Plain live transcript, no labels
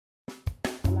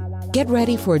Get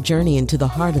ready for a journey into the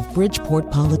heart of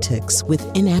Bridgeport politics with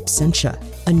In Absentia,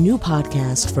 a new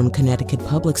podcast from Connecticut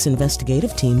Public's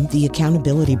investigative team, The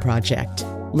Accountability Project.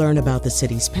 Learn about the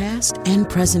city's past and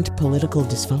present political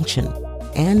dysfunction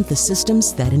and the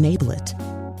systems that enable it.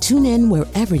 Tune in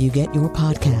wherever you get your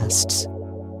podcasts.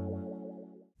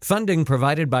 Funding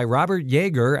provided by Robert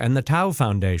Yeager and the Tao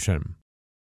Foundation.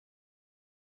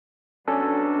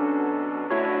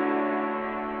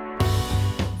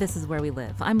 This is Where We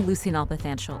Live. I'm Lucy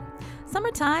Nalpathanchel.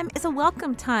 Summertime is a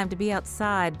welcome time to be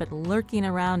outside, but lurking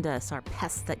around us are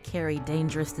pests that carry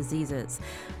dangerous diseases.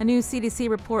 A new CDC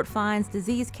report finds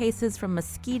disease cases from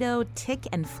mosquito, tick,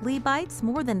 and flea bites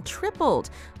more than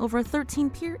tripled over a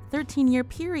 13-year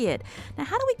period. Now,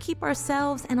 how do we keep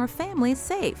ourselves and our families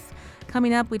safe?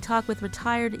 Coming up, we talk with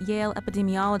retired Yale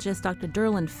epidemiologist Dr.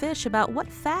 Derlin Fish about what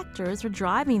factors are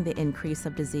driving the increase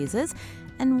of diseases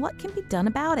and what can be done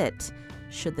about it.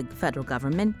 Should the federal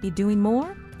government be doing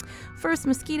more? First,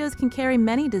 mosquitoes can carry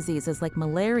many diseases like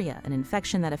malaria, an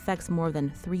infection that affects more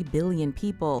than 3 billion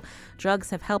people. Drugs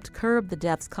have helped curb the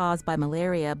deaths caused by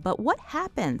malaria, but what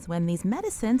happens when these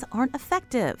medicines aren't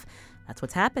effective? That's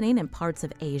what's happening in parts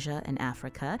of Asia and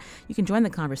Africa. You can join the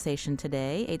conversation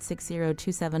today,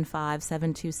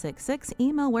 860-275-7266.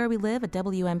 Email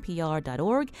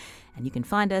wherewelive@wnpr.org, and you can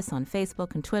find us on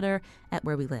Facebook and Twitter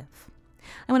 @wherewelive.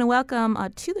 I want to welcome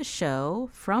to the show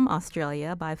from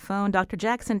Australia by phone Dr.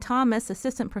 Jackson Thomas,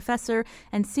 Assistant Professor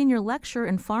and Senior Lecturer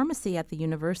in Pharmacy at the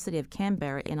University of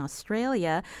Canberra in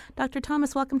Australia. Dr.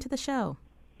 Thomas, welcome to the show.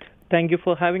 Thank you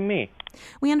for having me.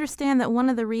 We understand that one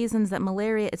of the reasons that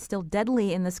malaria is still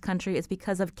deadly in this country is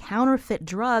because of counterfeit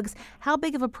drugs. How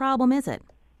big of a problem is it?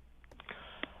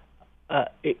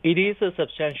 It is a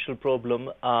substantial problem.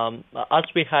 As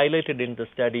we highlighted in the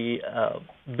study,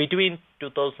 between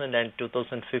 2000 and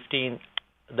 2015,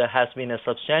 there has been a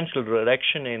substantial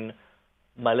reduction in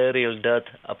malarial death,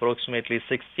 approximately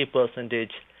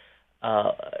 60%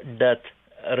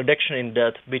 reduction in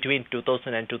death between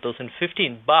 2000 and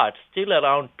 2015, but still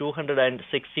around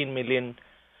 216 million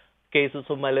cases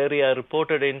of malaria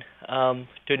reported in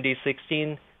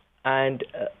 2016. And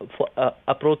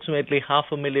approximately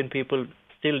 500,000 people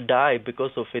still die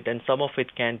because of it, and some of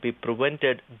it can be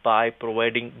prevented by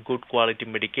providing good quality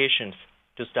medications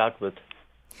to start with.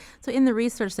 So in the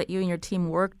research that you and your team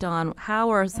worked on,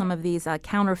 how are some of these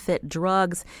counterfeit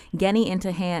drugs getting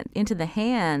into the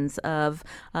hands of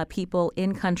people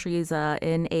in countries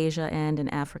in Asia and in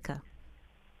Africa?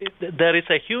 There is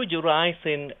a huge rise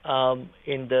in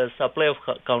the supply of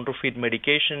counterfeit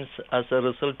medications as a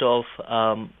result of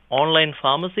online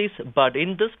pharmacies. But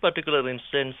in this particular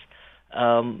instance,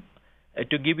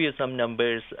 to give you some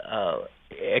numbers,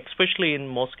 especially in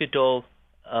mosquito,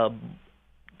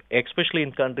 especially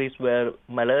in countries where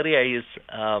malaria is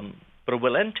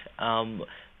prevalent,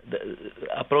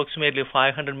 approximately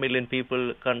 500 million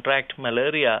people contract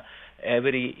malaria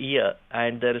every year,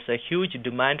 and there is a huge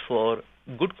demand for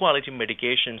good quality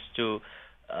medications to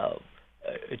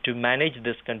manage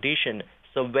this condition.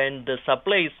 So when the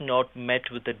supply is not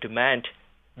met with the demand,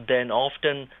 then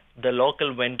often the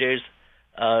local vendors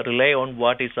rely on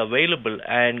what is available,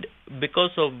 and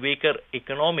because of weaker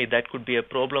economy, that could be a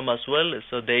problem as well.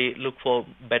 So they look for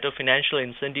better financial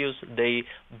incentives. They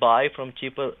buy from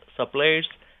cheaper suppliers,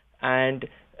 and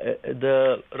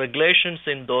the regulations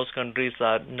in those countries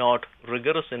are not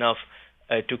rigorous enough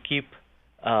to keep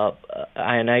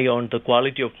an eye on the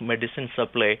quality of medicine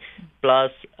supply,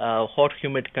 plus hot,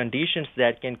 humid conditions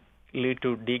that can lead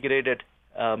to degraded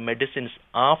medicines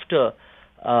after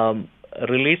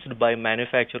released by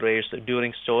manufacturers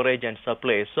during storage and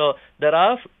supply. So there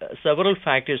are several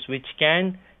factors which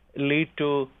can lead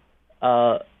to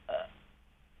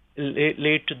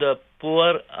the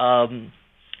poor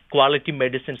quality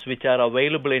medicines which are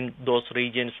available in those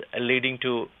regions, leading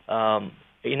to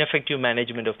ineffective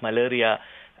management of malaria,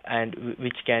 and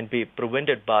which can be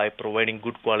prevented by providing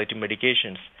good quality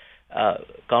medications.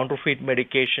 Counterfeit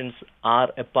medications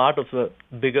are a part of a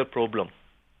bigger problem.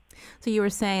 So you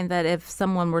were saying that if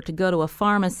someone were to go to a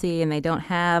pharmacy and they don't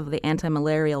have the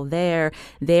anti-malarial there,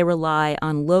 they rely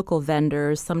on local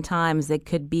vendors. Sometimes it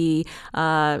could be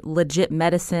legit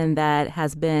medicine that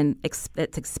has been it's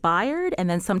expired, and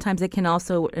then sometimes it can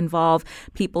also involve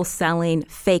people selling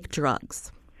fake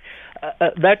drugs.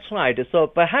 That's right. So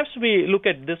perhaps we look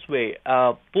at this way.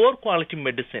 Poor quality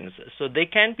medicines, so they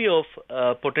can be of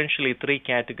potentially three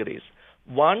categories.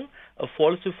 One,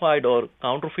 falsified or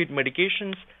counterfeit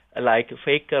medications like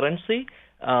fake currency.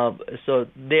 So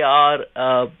they are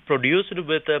produced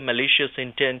with a malicious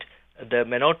intent there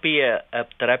may not be a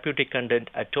therapeutic content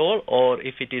at all, or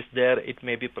if it is there, it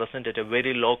may be present at a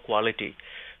very low quality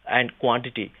and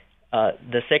quantity.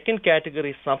 The second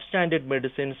category is substandard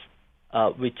medicines,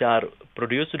 which are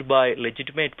produced by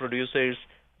legitimate producers,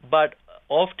 but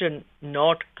often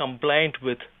not compliant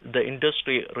with the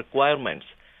industry requirements,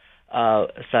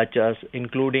 such as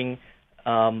including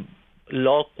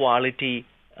low quality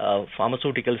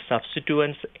pharmaceutical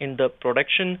substituents in the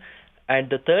production. And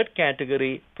the third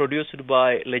category, produced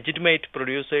by legitimate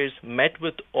producers, met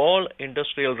with all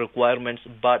industrial requirements,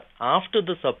 but after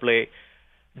the supply,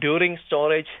 during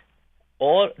storage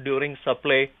or during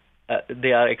supply,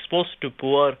 they are exposed to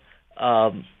poor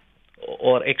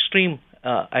or extreme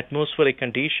atmospheric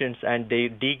conditions, and they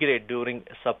degrade during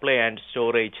supply and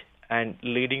storage, and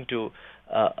leading to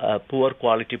a poor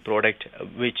quality product,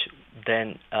 which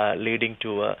then leading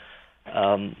to a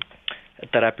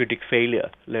therapeutic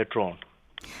failure later on.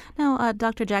 Now,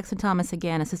 Dr. Jackson Thomas,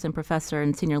 again, assistant professor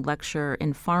and senior lecturer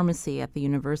in pharmacy at the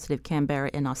University of Canberra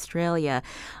in Australia.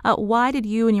 Why did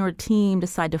you and your team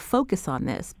decide to focus on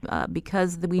this?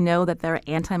 Because we know that there are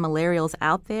anti-malarials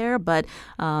out there, but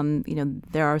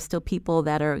there are still people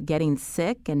that are getting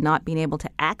sick and not being able to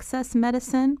access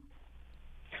medicine.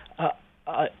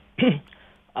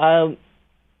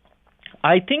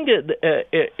 I think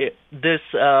this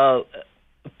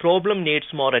problem needs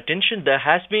more attention. There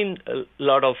has been a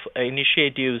lot of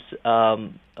initiatives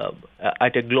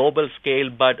at a global scale,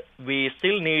 but we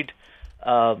still need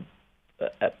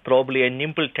probably a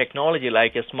nimble technology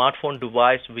like a smartphone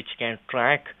device which can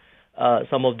track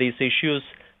some of these issues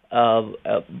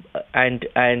and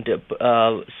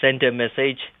send a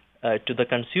message to the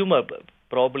consumer,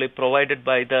 probably provided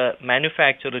by the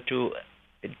manufacturer to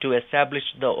establish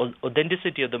the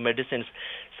authenticity of the medicines.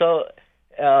 So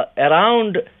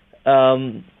around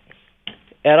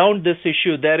this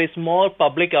issue, there is more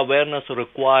public awareness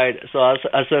required. So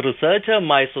as a researcher,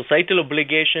 my societal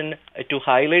obligation to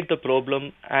highlight the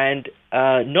problem, and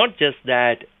not just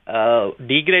that,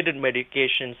 degraded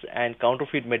medications and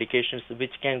counterfeit medications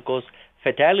which can cause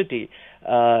fatality.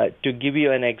 To give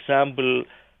you an example,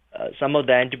 some of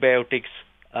the antibiotics,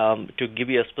 to give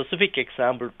you a specific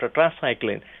example,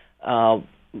 tetracycline,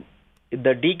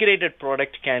 the degraded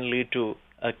product can lead to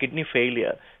kidney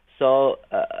failure. So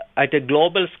at a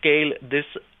global scale, this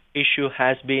issue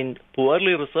has been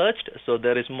poorly researched, so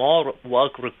there is more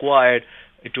work required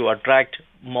to attract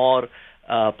more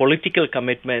political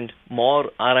commitment,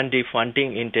 more R&D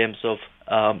funding in terms of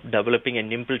developing a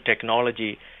nimble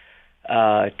technology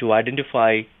to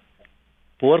identify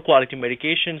poor quality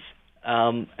medications.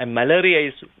 And malaria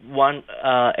is one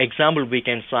example we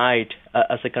can cite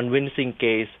as a convincing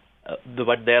case,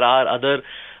 but there are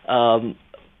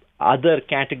other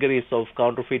categories of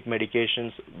counterfeit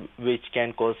medications which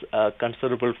can cause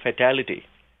considerable fatality.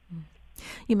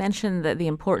 You mentioned the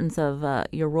importance of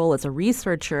your role as a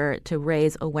researcher to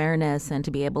raise awareness and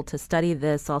to be able to study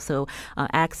this, also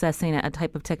accessing a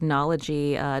type of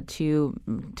technology to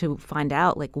find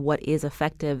out like what is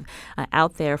effective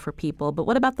out there for people. But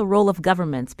what about the role of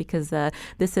governments? Because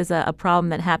this is a problem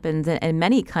that happens in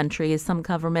many countries. Some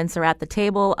governments are at the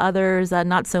table, others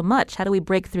not so much. How do we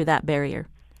break through that barrier?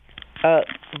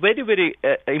 Very, very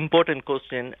important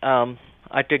question.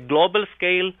 At a global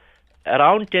scale,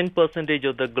 around 10%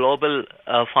 of the global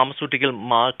pharmaceutical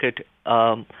market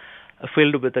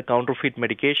filled with the counterfeit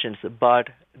medications. But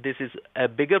this is a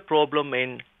bigger problem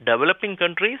in developing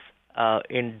countries.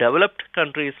 In developed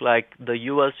countries like the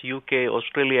US, UK,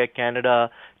 Australia, Canada,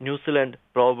 New Zealand,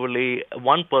 probably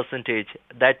 1%.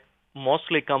 That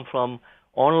mostly come from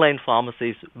online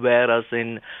pharmacies, whereas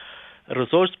in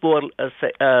resource-poor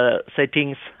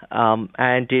settings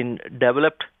and in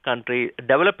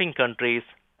developing countries,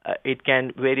 it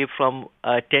can vary from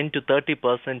 10 to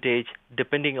 30%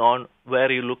 depending on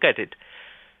where you look at it.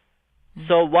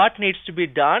 So what needs to be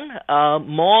done?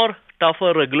 More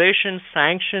tougher regulations,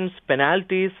 sanctions,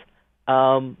 penalties,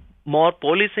 more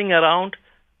policing around,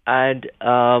 and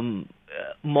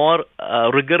more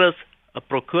rigorous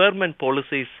procurement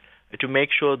policies to make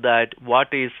sure that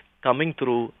what is coming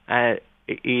through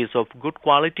is of good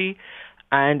quality.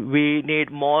 And we need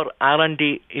more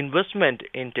R&D investment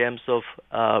in terms of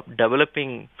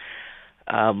developing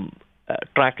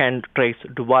track and trace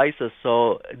devices,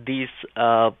 so these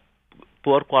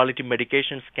poor quality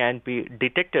medications can be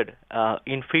detected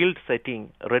in field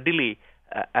setting readily,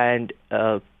 and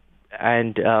the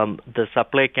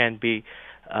supply can be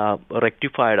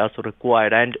rectified as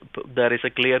required. And there is a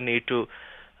clear need to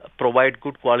provide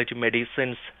good quality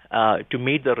medicines to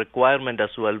meet the requirement as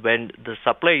well. When the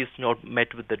supply is not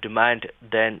met with the demand,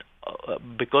 then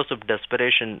because of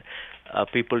desperation,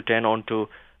 people turn on to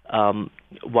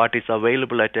what is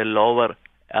available at a lower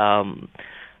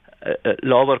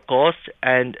cost,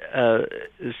 and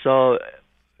so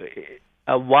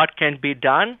what can be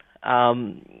done?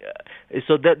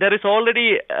 So there is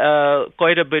already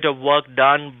quite a bit of work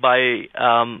done by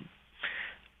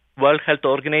World Health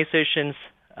Organizations,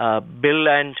 Bill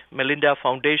and Melinda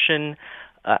Foundation,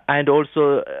 and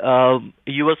also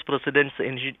U.S. President's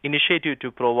initiative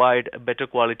to provide better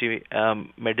quality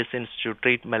medicines to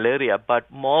treat malaria.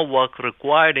 But more work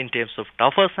required in terms of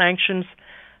tougher sanctions,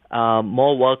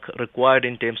 more work required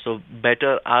in terms of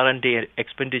better R&D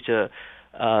expenditure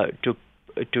to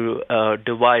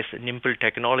devise nimble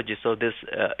technology so this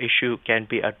issue can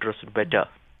be addressed better.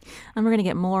 And we're going to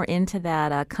get more into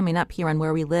that coming up here on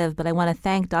Where We Live. But I want to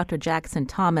thank Dr. Jackson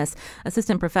Thomas,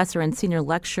 Assistant Professor and Senior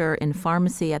Lecturer in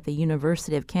Pharmacy at the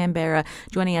University of Canberra,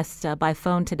 joining us by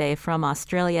phone today from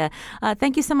Australia.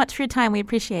 Thank you so much for your time. We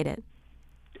appreciate it.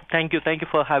 Thank you. Thank you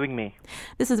for having me.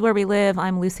 This is Where We Live.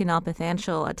 I'm Lucy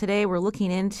Nalpathanchil. Today we're looking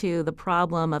into the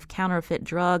problem of counterfeit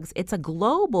drugs. It's a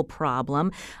global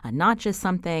problem, not just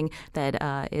something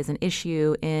that is an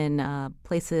issue in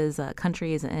places,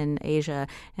 countries in Asia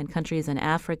and countries in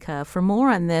Africa. For more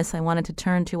on this, I wanted to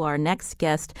turn to our next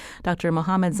guest, Dr.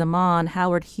 Mohammed Zaman,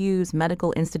 Howard Hughes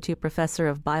Medical Institute Professor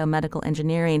of Biomedical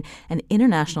Engineering and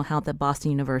International Health at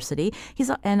Boston University. He's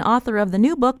an author of the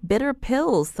new book, Bitter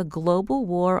Pills, The Global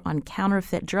War on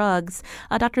Counterfeit Drugs.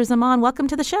 Dr. Zaman, welcome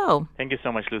to the show. Thank you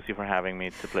so much, Lucy, for having me.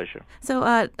 It's a pleasure.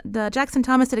 So Jackson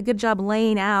Thomas did a good job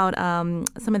laying out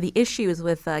some of the issues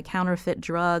with counterfeit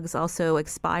drugs, also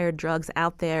expired drugs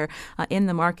out there in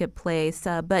the marketplace.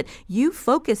 But you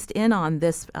focused in on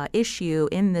this issue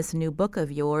in this new book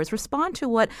of yours. Respond to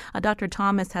what Dr.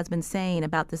 Thomas has been saying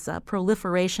about this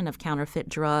proliferation of counterfeit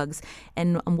drugs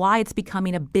and why it's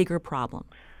becoming a bigger problem.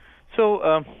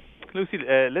 So, Lucy,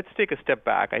 let's take a step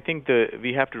back. I think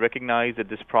we have to recognize that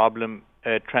this problem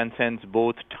transcends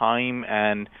both time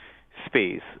and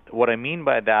space. What I mean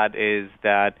by that is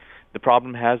that the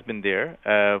problem has been there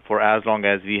for as long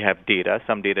as we have data.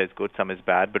 Some data is good, some is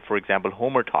bad. But for example,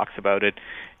 Homer talks about it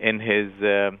in his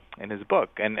book,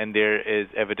 and there is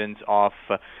evidence of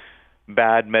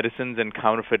bad medicines and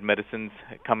counterfeit medicines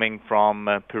coming from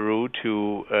Peru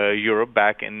to Europe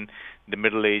back in the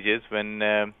Middle Ages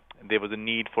when there was a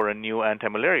need for a new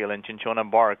anti-malarial, and cinchona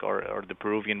bark or the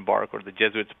Peruvian bark or the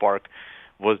Jesuits bark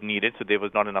was needed, so there was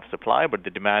not enough supply, but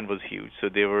the demand was huge. So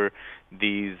there were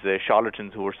these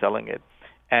charlatans who were selling it.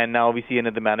 And now we see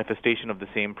another manifestation of the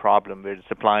same problem, where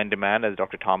supply and demand, as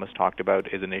Dr. Thomas talked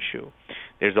about, is an issue.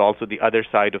 There's also the other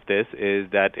side of this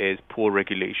is poor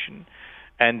regulation.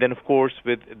 And then, of course,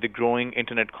 with the growing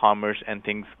internet commerce and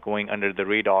things going under the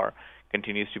radar,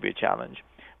 continues to be a challenge.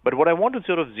 But what I want to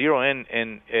sort of zero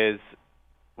in is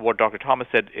what Dr. Thomas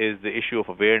said is the issue of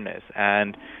awareness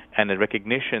and the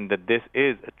recognition that this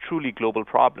is a truly global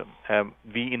problem.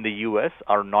 We in the U.S.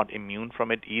 are not immune from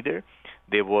it either.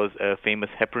 There was a famous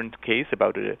heparin case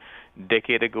about a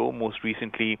decade ago. Most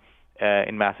recently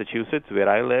in Massachusetts, where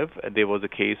I live, there was a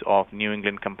case of New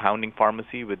England compounding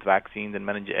pharmacy with vaccines and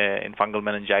fungal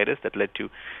meningitis that led to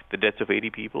the deaths of 80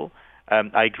 people.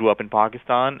 I grew up in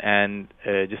Pakistan, and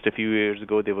just a few years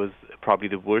ago, there was probably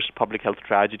the worst public health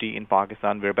tragedy in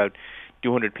Pakistan, where about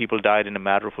 200 people died in a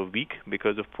matter of a week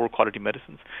because of poor quality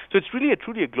medicines. So it's really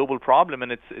truly a global problem,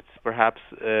 and it's perhaps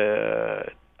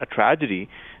a tragedy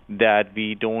that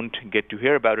we don't get to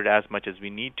hear about it as much as we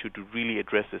need to really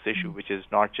address this issue, which is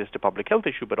not just a public health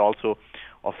issue, but also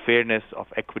of fairness, of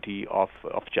equity, of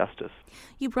justice.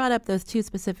 You brought up those two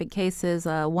specific cases,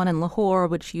 one in Lahore,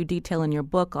 which you detail in your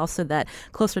book, also that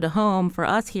closer to home for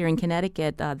us here in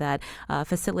Connecticut, that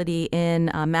facility in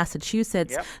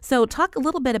Massachusetts. Yep. So talk a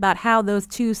little bit about how those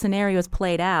two scenarios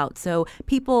played out. So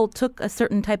people took a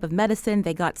certain type of medicine,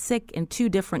 they got sick in two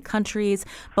different countries,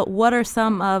 but what are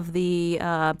some of the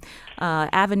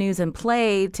avenues in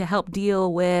play to help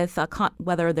deal with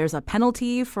whether there's a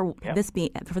penalty for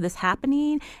this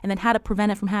happening, and then how to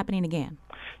prevent it from happening again?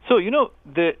 So in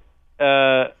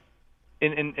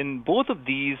both of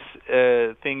these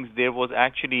things, there was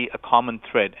actually a common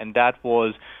thread, and that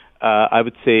was, I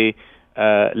would say,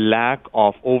 lack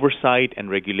of oversight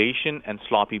and regulation and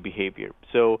sloppy behavior.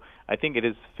 So I think it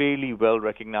is fairly well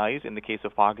recognized in the case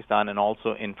of Pakistan and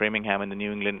also in Framingham in the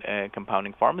New England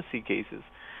compounding pharmacy cases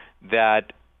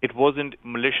that it wasn't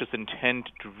malicious intent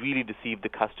to really deceive the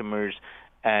customers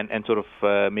and sort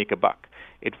of make a buck.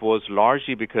 It was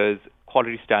largely because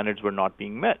quality standards were not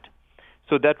being met.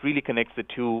 So that really connects the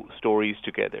two stories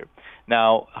together.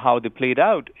 Now, how they played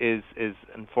out is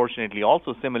unfortunately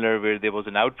also similar, where there was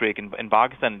an outbreak in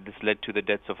Pakistan. This led to the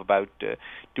deaths of about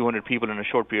 200 people in a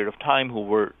short period of time who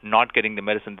were not getting the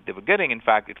medicine that they were getting. In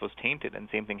fact, it was tainted, and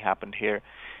same thing happened here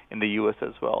in the U.S.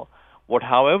 as well. What,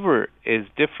 however, is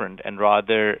different and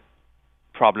rather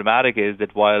problematic is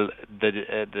that while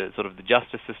the sort of the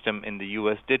justice system in the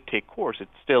U.S. did take course,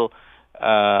 it's still,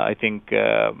 I think,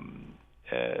 and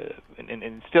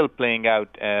still playing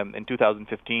out. In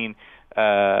 2015,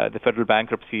 the federal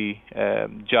bankruptcy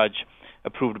judge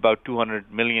approved about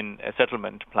 $200 million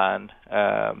settlement plan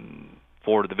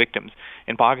for the victims.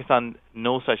 In Pakistan,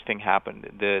 no such thing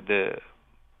happened. The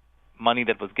money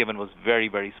that was given was very,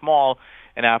 very small,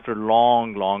 and after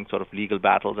long sort of legal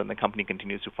battles, and the company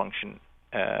continues to function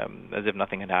as if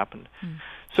nothing had happened.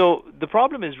 So the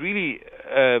problem is really,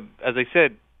 as I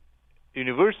said,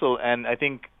 universal, and I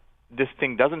think this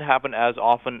thing doesn't happen as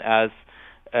often as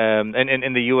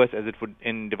in the U.S. as it would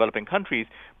in developing countries.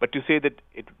 But to say that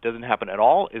it doesn't happen at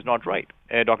all is not right.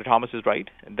 Dr. Thomas is right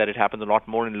that it happens a lot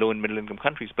more in low and middle income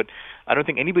countries, but I don't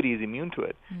think anybody is immune to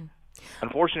it.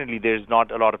 Unfortunately, there's not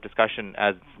a lot of discussion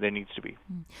as there needs to be.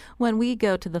 When we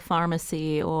go to the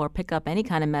pharmacy or pick up any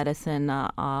kind of medicine,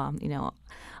 on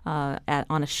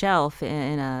a shelf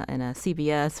in a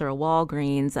CVS or a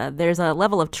Walgreens, there's a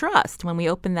level of trust. When we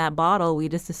open that bottle, we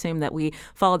just assume that we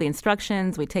follow the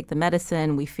instructions, we take the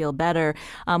medicine, we feel better.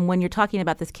 When you're talking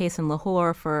about this case in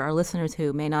Lahore, for our listeners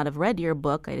who may not have read your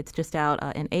book, it's just out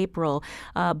in April,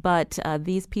 but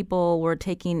these people were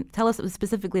taking, tell us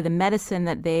specifically the medicine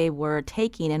that they were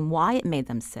taking and why it made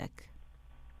them sick.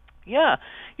 Yeah,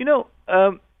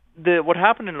 what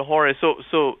happened in Lahore is,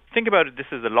 so think about it, this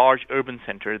is a large urban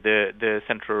center, the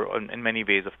center in many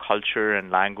ways of culture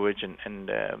and language and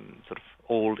sort of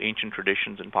old ancient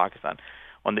traditions in Pakistan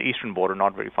on the eastern border,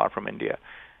 not very far from India.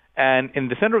 And in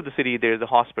the center of the city, there's a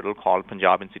hospital called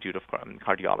Punjab Institute of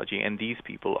Cardiology, and these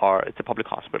people it's a public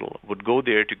hospital, would go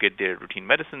there to get their routine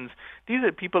medicines. These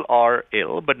people are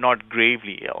ill, but not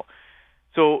gravely ill.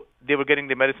 So they were getting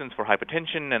the medicines for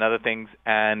hypertension and other things,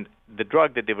 and the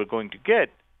drug that they were going to get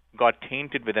got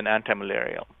tainted with an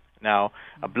antimalarial. Now,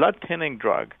 a blood-thinning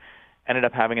drug ended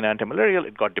up having an antimalarial.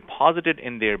 It got deposited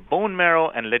in their bone marrow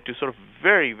and led to sort of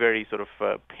very, very sort of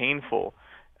painful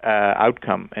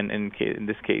outcome, and in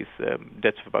this case,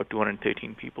 deaths of about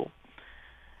 213 people.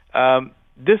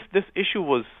 This issue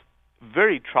was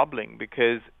very troubling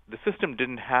because the system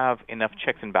didn't have enough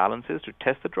checks and balances to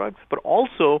test the drugs, but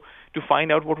also to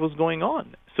find out what was going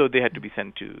on. So they had to be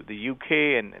sent to the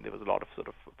UK, and there was a lot of sort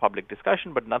of public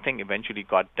discussion, but nothing eventually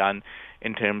got done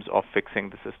in terms of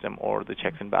fixing the system or the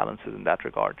checks and balances in that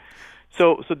regard.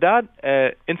 So that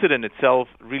incident itself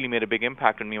really made a big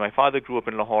impact on me. My father grew up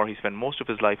in Lahore. He spent most of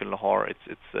his life in Lahore.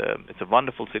 It's a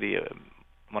wonderful city,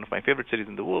 one of my favorite cities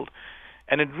in the world.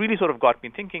 And it really sort of got me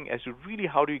thinking as to really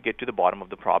how do you get to the bottom of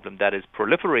the problem that is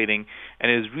proliferating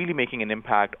and is really making an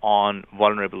impact on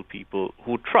vulnerable people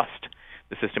who trust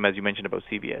the system, as you mentioned about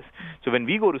CVS. So when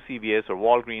we go to CVS or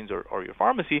Walgreens or your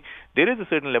pharmacy, there is a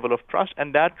certain level of trust,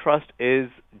 and that trust is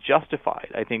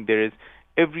justified. I think there is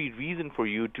every reason for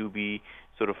you to be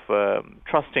sort of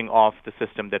trusting of the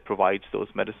system that provides those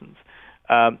medicines.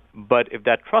 But if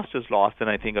that trust is lost, then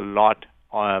I think a lot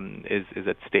is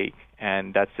at stake,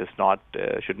 and that's just not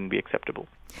shouldn't be acceptable.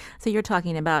 So you're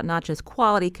talking about not just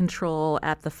quality control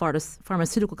at the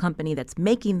pharmaceutical company that's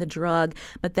making the drug,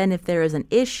 but then if there is an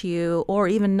issue or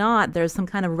even not, there's some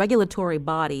kind of regulatory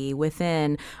body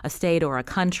within a state or a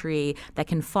country that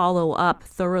can follow up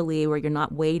thoroughly where you're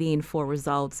not waiting for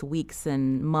results weeks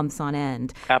and months on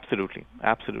end. Absolutely.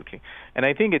 And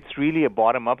I think it's really a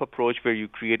bottom-up approach where you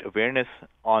create awareness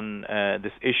on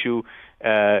this issue,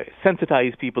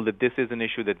 sensitize people that this is an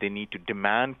issue that they need to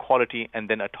demand quality, and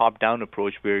then a top-down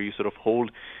approach where you sort of hold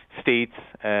states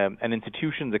and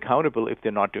institutions accountable if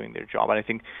they're not doing their job. And I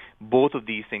think both of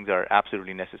these things are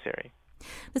absolutely necessary.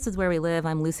 This is Where We Live.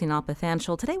 I'm Lucy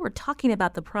Nalpathanchel. Today we're talking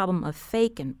about the problem of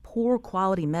fake and poor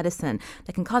quality medicine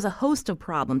that can cause a host of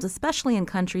problems, especially in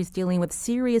countries dealing with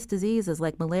serious diseases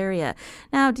like malaria.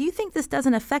 Now, do you think this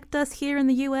doesn't affect us here in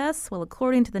the U.S.? Well,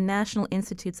 according to the National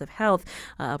Institutes of Health,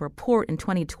 a report in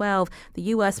 2012, the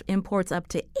U.S. imports up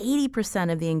to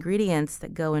 80% of the ingredients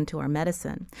that go into our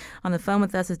medicine. On the phone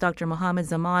with us is Dr. Mohammed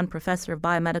Zaman, professor of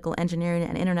biomedical engineering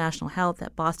and international health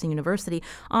at Boston University,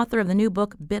 author of the new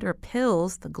book, Bitter Pills,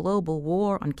 The Global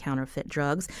War on Counterfeit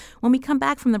Drugs. When we come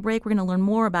back from the break, we're going to learn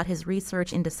more about his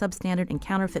research into substandard and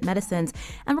counterfeit medicines,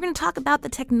 and we're going to talk about the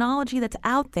technology that's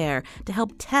out there to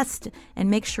help test and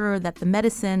make sure that the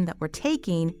medicine that we're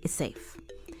taking is safe.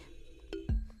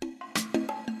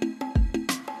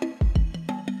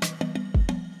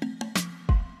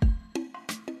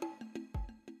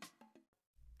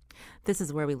 This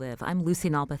is Where We Live. I'm Lucy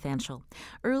Nalpathanchel.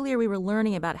 Earlier, we were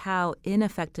learning about how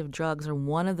ineffective drugs are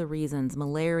one of the reasons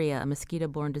malaria, a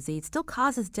mosquito-borne disease, still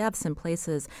causes deaths in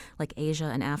places like Asia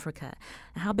and Africa.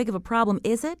 How big of a problem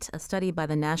is it? A study by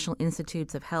the National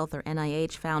Institutes of Health, or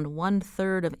NIH, found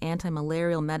 1/3 of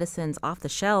anti-malarial medicines off the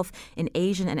shelf in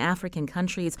Asian and African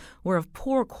countries were of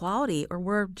poor quality or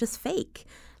were just fake.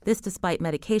 This despite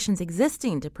medications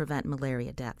existing to prevent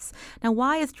malaria deaths. Now,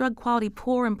 why is drug quality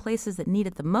poor in places that need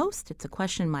it the most? It's a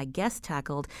question my guest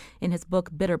tackled in his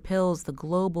book, Bitter Pills, The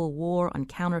Global War on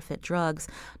Counterfeit Drugs.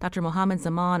 Dr. Mohammed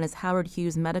Zaman is Howard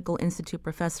Hughes Medical Institute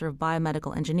Professor of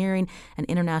Biomedical Engineering and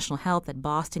International Health at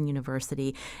Boston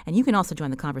University. And you can also join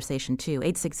the conversation, too.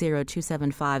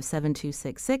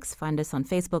 860-275-7266. Find us on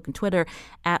Facebook and Twitter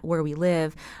at Where We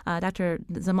Live. Dr.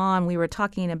 Zaman, we were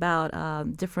talking about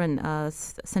different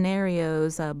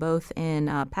scenarios, both in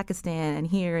Pakistan and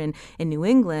here in New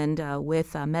England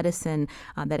with medicine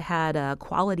that had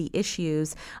quality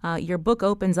issues. Your book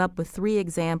opens up with 3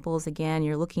 examples. Again,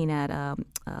 you're looking at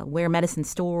where medicine's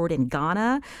stored in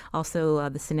Ghana, also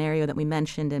the scenario that we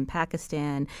mentioned in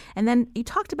Pakistan. And then you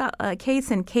talked about a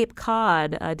case in Cape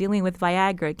Cod dealing with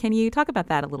Viagra. Can you talk about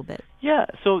that a little bit? Yeah,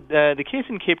 so the case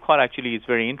in Cape Cod actually is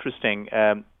very interesting,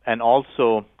 and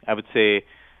also, I would say,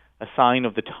 a sign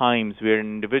of the times where an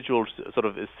individual sort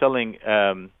of is selling,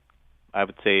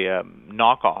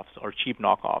 knockoffs or cheap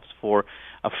knockoffs for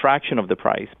a fraction of the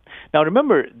price. Now,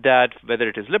 remember that whether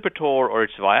it is Lipitor or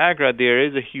it's Viagra, there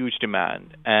is a huge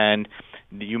demand, and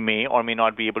you may or may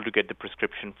not be able to get the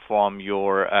prescription from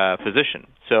your physician.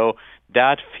 So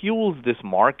that fuels this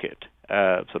market,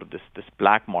 sort of this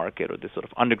black market or this sort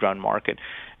of underground market.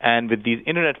 And with these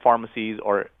internet pharmacies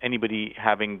or anybody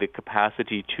having the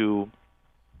capacity to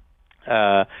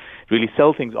really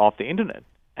sell things off the internet,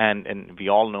 and we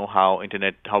all know how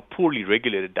poorly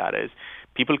regulated that is.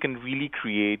 People can really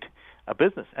create a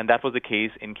business, and that was the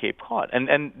case in Cape Cod.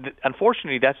 And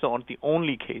unfortunately, that's not the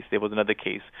only case. There was another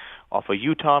case of a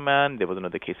Utah man. There was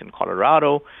another case in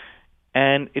Colorado,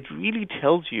 and it really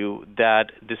tells you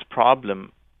that this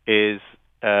problem is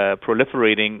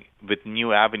proliferating with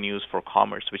new avenues for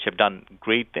commerce, which have done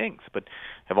great things, but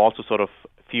have also sort of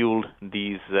fueled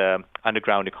these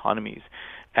underground economies.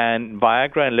 And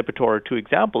Viagra and Lipitor are 2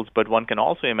 examples, but one can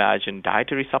also imagine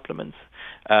dietary supplements,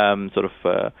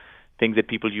 things that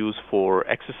people use for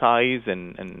exercise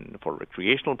and for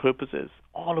recreational purposes.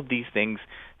 All of these things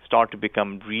start to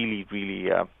become really,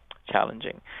 really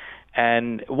challenging.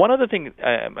 And one other thing,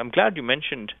 I'm glad you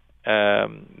mentioned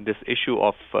this issue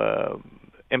of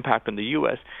impact on the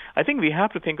U.S. I think we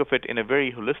have to think of it in a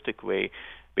very holistic way,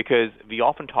 because we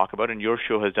often talk about, and your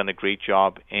show has done a great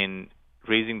job in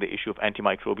raising the issue of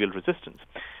antimicrobial resistance.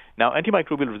 Now,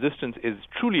 antimicrobial resistance is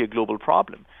truly a global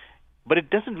problem, but it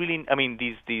doesn't really,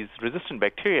 these resistant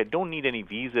bacteria don't need any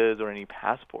visas or any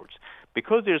passports.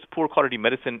 Because there's poor quality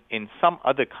medicine in some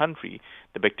other country,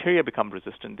 the bacteria become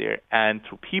resistant there, and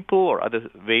through people or other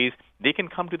ways, they can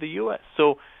come to the U.S.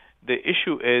 So the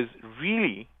issue is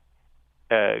really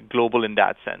global in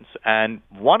that sense. And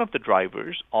one of the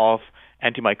drivers of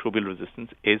antimicrobial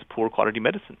resistance is poor quality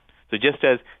medicine. So just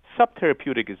as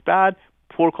subtherapeutic is bad,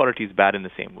 poor quality is bad in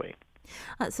the same way.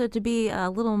 So to be a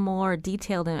little more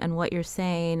detailed in what you're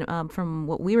saying, from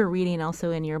what we were reading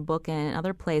also in your book and in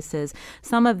other places,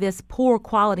 some of this poor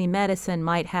quality medicine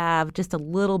might have just a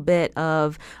little bit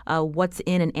of what's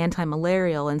in an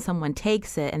anti-malarial, and someone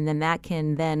takes it, and then that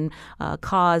can then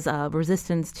cause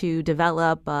resistance to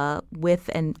develop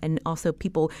and also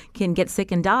people can get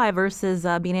sick and die versus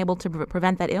being able to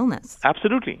prevent that illness.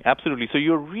 Absolutely. So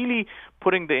you're really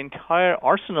putting the entire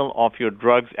arsenal of your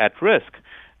drugs at risk.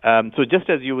 So just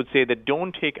as you would say that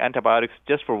don't take antibiotics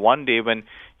just for one day when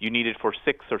you need it for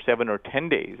 6 or 7 or 10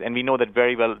 days, and we know that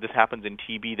very well this happens in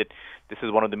TB, that this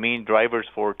is one of the main drivers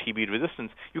for TB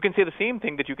resistance, you can say the same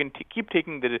thing, that you can keep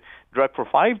taking the drug for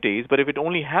 5 days, but if it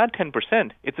only had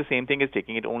 10%, it's the same thing as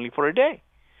taking it only for a day.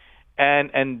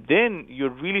 And then you're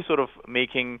really sort of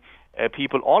making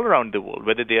people all around the world,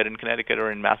 whether they are in Connecticut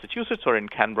or in Massachusetts or in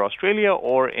Canberra, Australia,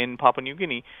 or in Papua New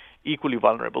Guinea, equally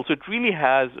vulnerable. So it really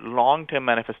has long-term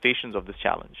manifestations of this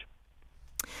challenge.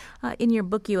 In your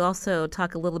book, you also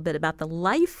talk a little bit about the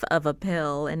life of a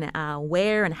pill and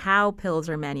where and how pills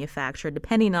are manufactured.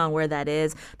 Depending on where that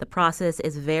is, the process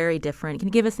is very different. Can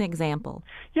you give us an example?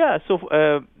 Yeah, so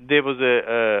there was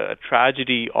a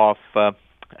tragedy of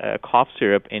cough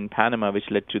syrup in Panama,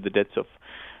 which led to the deaths of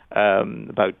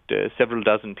about several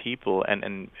dozen people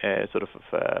and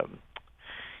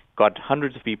got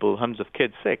hundreds of people, hundreds of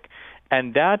kids sick.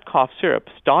 And that cough syrup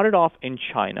started off in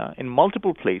China in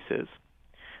multiple places,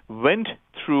 went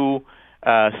through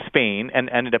Spain and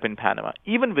ended up in Panama.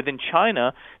 Even within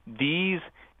China, these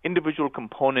individual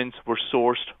components were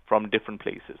sourced from different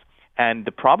places. And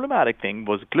the problematic thing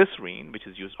was glycerine, which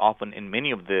is used often in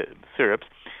many of the syrups.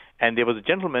 And there was a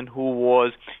gentleman who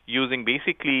was using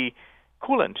basically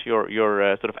coolant, your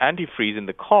sort of antifreeze in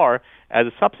the car as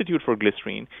a substitute for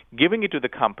glycerine, giving it to the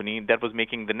company that was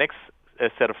making the next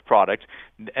set of products,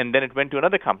 and then it went to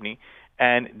another company,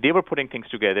 and they were putting things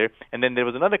together, and then there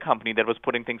was another company that was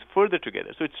putting things further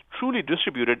together. So it's truly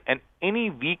distributed, and any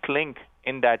weak link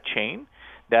in that chain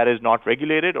that is not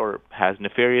regulated or has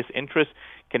nefarious interests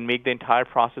can make the entire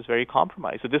process very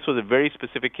compromised. So this was a very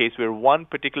specific case where one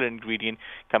particular ingredient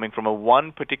coming from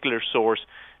one particular source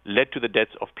led to the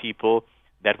deaths of people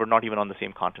that were not even on the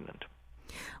same continent.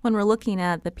 When we're looking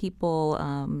at the people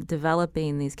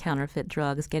developing these counterfeit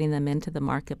drugs, getting them into the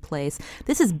marketplace,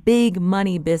 this is big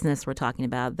money business we're talking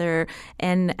about there.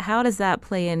 And how does that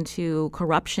play into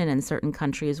corruption in certain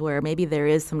countries where maybe there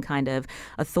is some kind of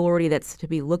authority that's to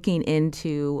be looking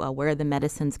into where the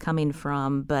medicine's coming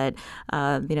from, but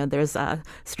there's a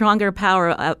stronger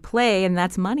power at play, and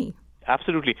that's money.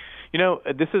 Absolutely.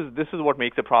 This is what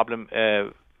makes the problem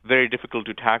very difficult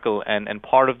to tackle, and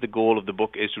part of the goal of the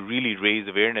book is to really raise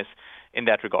awareness in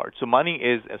that regard. So money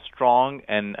is a strong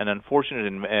and an unfortunate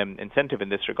incentive in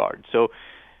this regard. So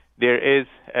there is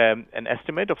an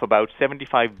estimate of about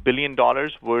 $75 billion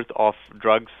worth of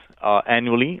drugs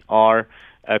annually are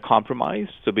compromised.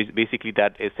 So basically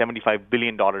that is $75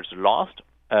 billion lost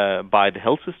by the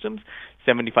health systems,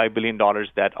 $75 billion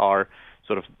that are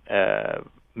sort of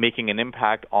making an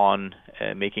impact on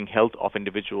making health of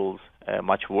individuals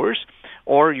much worse.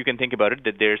 Or you can think about it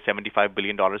that there's $75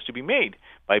 billion to be made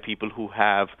by people who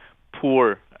have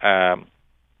poor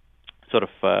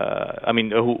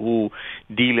who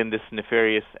deal in this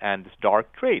nefarious and this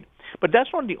dark trade. But that's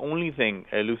not the only thing,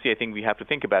 Lucy, I think we have to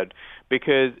think about,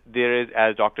 because there is,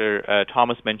 as Dr.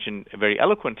 Thomas mentioned very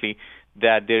eloquently,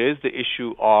 that there is the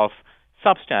issue of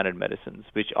substandard medicines,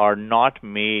 which are not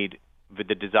made with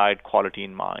the desired quality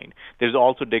in mind. There's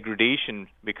also degradation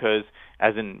because,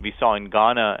 as we saw in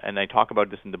Ghana, and I talk about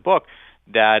this in the book,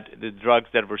 that the drugs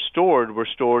that were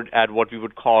stored at what we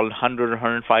would call 100 or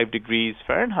 105 degrees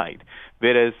Fahrenheit,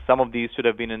 whereas some of these should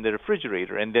have been in the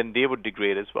refrigerator, and then they would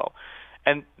degrade as well.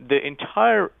 And the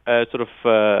entire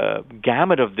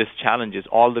gamut of these challenges,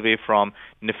 all the way from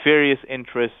nefarious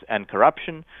interests and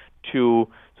corruption to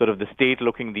sort of the state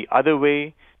looking the other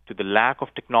way, to the lack of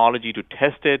technology to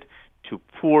test it, to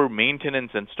poor maintenance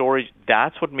and storage,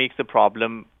 that's what makes the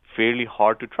problem fairly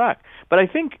hard to track. But I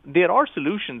think there are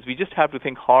solutions. We just have to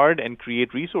think hard and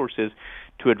create resources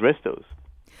to address those.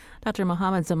 Dr.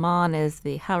 Mohammed Zaman is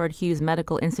the Howard Hughes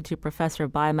Medical Institute Professor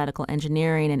of Biomedical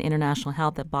Engineering and International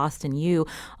Health at Boston U,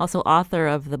 also author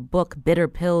of the book Bitter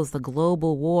Pills, The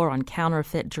Global War on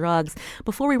Counterfeit Drugs.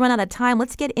 Before we run out of time,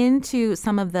 let's get into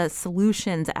some of the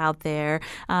solutions out there.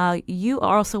 You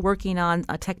are also working on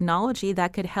a technology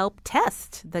that could help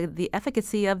test the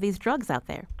efficacy of these drugs out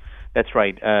there. That's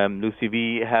right, Lucy.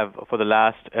 We have, for the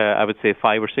last,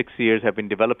 5 or 6 years, have been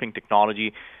developing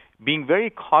technology, being very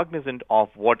cognizant of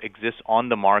what exists on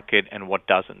the market and what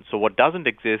doesn't. So what doesn't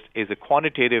exist is a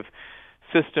quantitative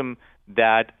system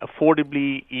that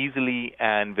affordably, easily,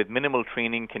 and with minimal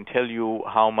training can tell you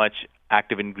how much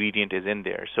active ingredient is in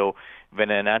there. So when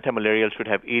an antimalarial should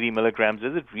have 80 milligrams,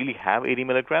 does it really have 80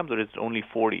 milligrams, or is it only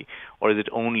 40, or is it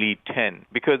only 10?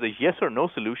 Because a yes or no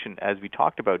solution, as we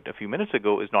talked about a few minutes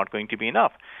ago, is not going to be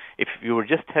enough. If you were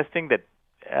just testing that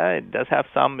it does have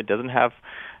some, it doesn't have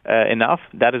enough,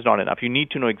 that is not enough. You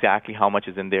need to know exactly how much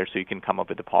is in there so you can come up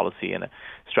with a policy and a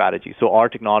strategy. So our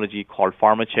technology called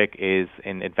PharmaCheck is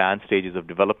in advanced stages of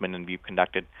development, and we've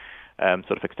conducted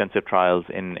extensive trials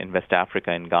in West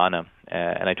Africa and Ghana,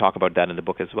 and I talk about that in the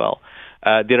book as well.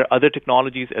 There are other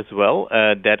technologies as well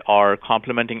that are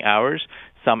complementing ours,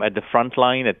 some at the front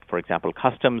line, at, for example,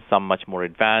 customs, some much more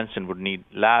advanced and would need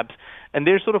labs. And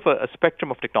there's sort of a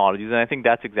spectrum of technologies, and I think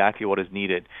that's exactly what is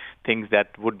needed. Things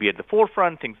that would be at the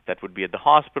forefront, things that would be at the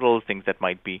hospitals, things that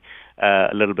might be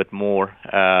a little bit more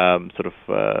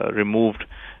removed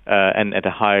and at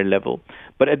a higher level.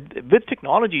 But with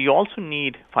technology, you also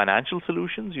need financial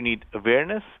solutions, you need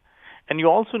awareness, and you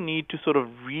also need to sort of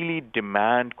really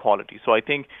demand quality. So I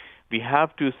think we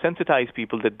have to sensitize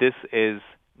people that this is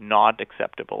not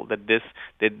acceptable, that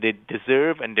they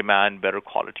deserve and demand better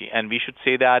quality. And we should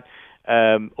say that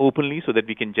openly so that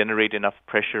we can generate enough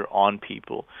pressure on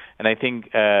people. And I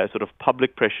think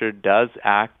public pressure does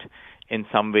act in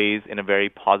some ways in a very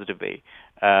positive way.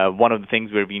 One of the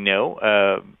things where we know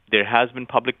there has been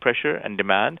public pressure and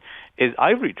demand is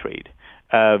ivory trade,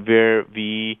 where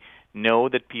we know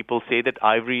that people say that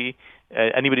ivory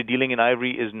anybody dealing in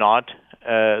ivory is not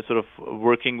sort of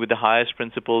working with the highest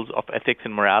principles of ethics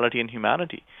and morality and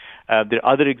humanity. There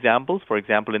are other examples. For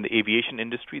example, in the aviation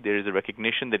industry, there is a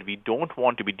recognition that we don't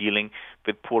want to be dealing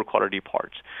with poor quality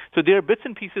parts. So there are bits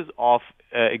and pieces of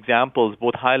examples,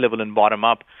 both high level and bottom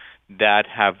up, that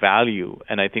have value,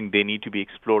 and I think they need to be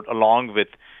explored along with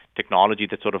technology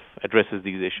that sort of addresses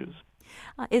these issues.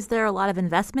 Is there a lot of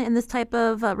investment in this type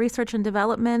of research and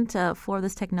development for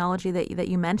this technology that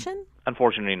you mentioned?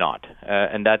 Unfortunately not,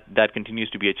 and that continues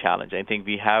to be a challenge. I think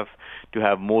we have to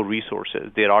have more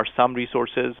resources. There are some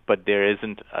resources, but there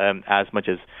isn't as much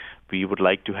as we would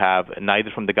like to have, neither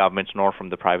from the governments nor from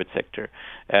the private sector.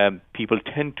 People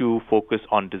tend to focus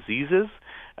on diseases.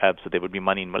 So there would be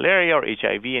money in malaria or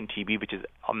HIV and TB, which is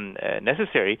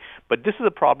necessary. But this is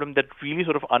a problem that really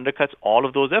sort of undercuts all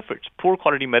of those efforts. Poor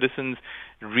quality medicines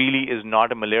really is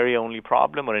not a malaria-only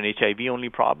problem or an HIV-only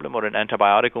problem or an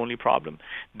antibiotic-only problem.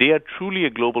 They are truly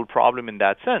a global problem in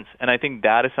that sense. And I think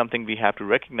that is something we have to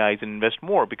recognize and invest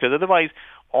more, because otherwise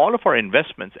all of our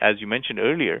investments, as you mentioned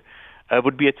earlier,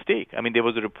 would be at stake. I mean, there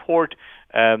was a report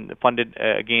funded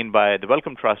again by the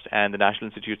Wellcome Trust and the National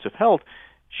Institutes of Health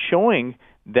showing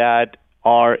that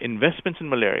our investments in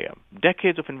malaria,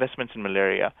 decades of investments in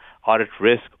malaria, are at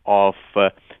risk of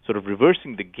sort of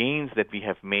reversing the gains that we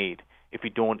have made if we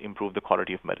don't improve the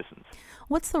quality of medicines.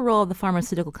 What's the role of the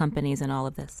pharmaceutical companies in all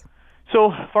of this?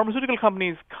 So pharmaceutical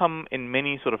companies come in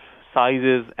many sort of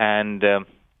sizes and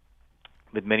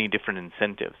with many different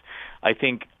incentives. I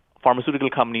think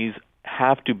pharmaceutical companies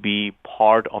have to be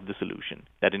part of the solution.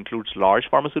 That includes large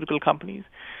pharmaceutical companies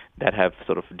that have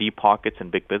sort of deep pockets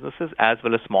and big businesses, as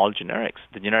well as small generics.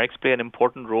 The generics play an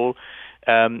important role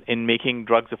in making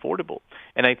drugs affordable.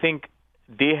 And I think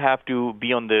they have to be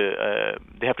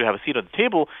they have to have a seat at the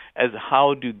table as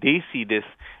how do they see this,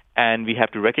 and we have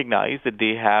to recognize that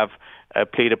they have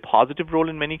played a positive role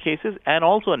in many cases and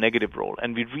also a negative role.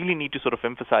 And we really need to sort of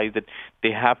emphasize that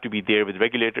they have to be there with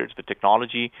regulators, with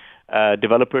technology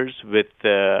developers, with,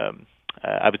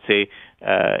 I would say,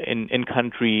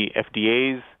 in-country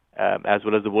FDAs, as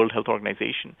well as the World Health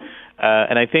Organization.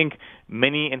 And I think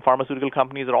many in pharmaceutical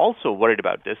companies are also worried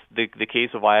about this. The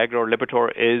case of Viagra or Lipitor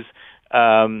is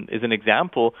an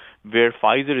example where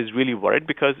Pfizer is really worried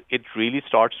because it really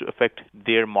starts to affect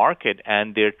their market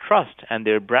and their trust and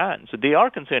their brand. So they are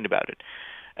concerned about it.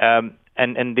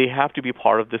 And they have to be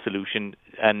part of the solution.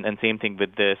 And same thing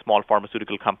with the small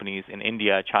pharmaceutical companies in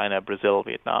India, China, Brazil,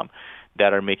 Vietnam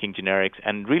that are making generics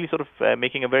and really sort of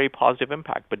making a very positive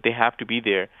impact. But they have to be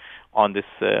there on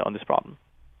this problem.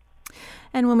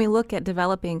 And when we look at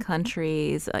developing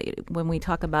countries, when we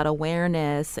talk about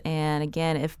awareness, and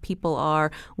again, if people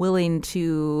are willing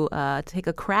to take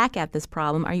a crack at this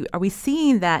problem, are we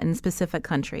seeing that in specific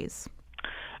countries?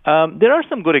 There are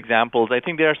some good examples. I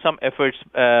think there are some efforts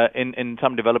in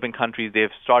some developing countries. They've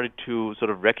started to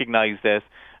sort of recognize this,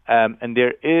 and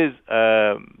there is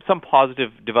some positive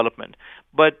development.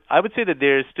 But I would say that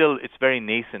it's very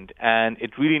nascent, and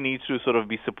it really needs to sort of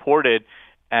be supported.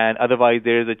 And otherwise,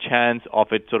 there is a chance of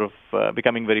it sort of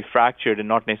becoming very fractured and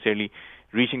not necessarily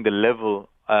reaching the level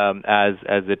as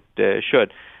it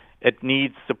should. It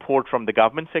needs support from the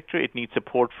government sector. It needs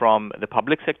support from the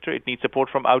public sector. It needs support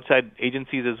from outside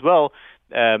agencies as well,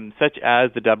 such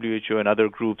as the WHO and other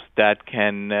groups that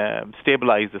can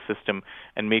stabilize the system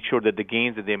and make sure that the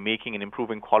gains that they're making in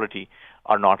improving quality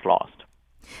are not lost.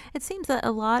 It seems that a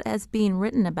lot is being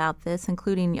written about this,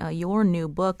 including your new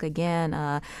book, again,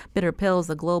 Bitter Pills,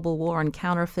 The Global War on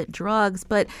Counterfeit Drugs.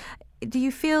 But do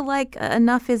you feel like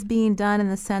enough is being done in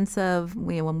the sense of,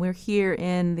 when we're here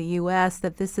in the U.S.,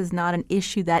 that this is not an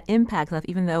issue that impacts us,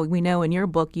 even though we know in your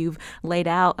book you've laid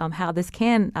out how this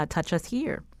can touch us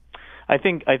here? I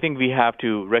think we have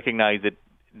to recognize that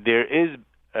there is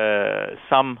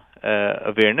some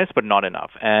awareness, but not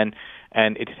enough. And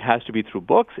it has to be through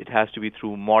books. It has to be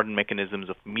through modern mechanisms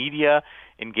of media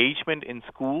engagement in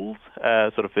schools,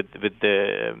 sort of with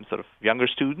the sort of younger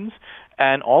students,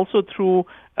 and also through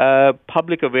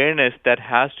public awareness that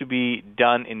has to be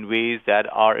done in ways that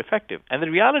are effective. And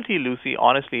the reality, Lucy,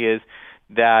 honestly, is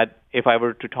that if I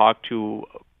were to talk to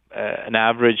an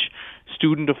average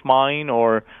student of mine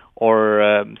or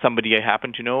somebody I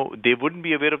happen to know, they wouldn't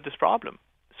be aware of this problem.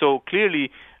 So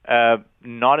clearly,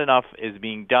 not enough is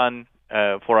being done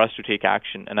for us to take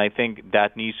action, and I think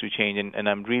that needs to change. And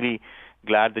I'm really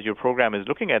glad that your program is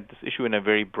looking at this issue in a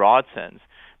very broad sense,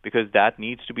 because that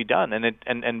needs to be done.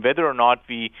 And whether or not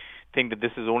we think that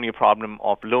this is only a problem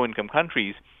of low-income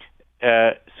countries,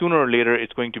 sooner or later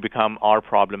it's going to become our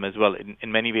problem as well.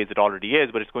 In many ways it already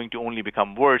is, but it's going to only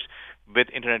become worse with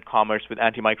internet commerce, with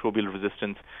antimicrobial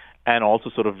resistance, and also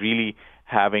sort of really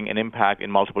having an impact in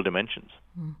multiple dimensions.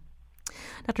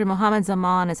 Dr. Mohammed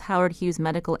Zaman is Howard Hughes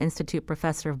Medical Institute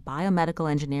Professor of Biomedical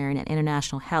Engineering and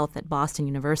International Health at Boston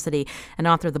University and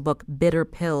author of the book Bitter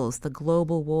Pills, The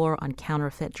Global War on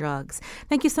Counterfeit Drugs.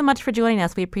 Thank you so much for joining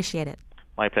us. We appreciate it.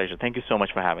 My pleasure. Thank you so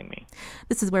much for having me.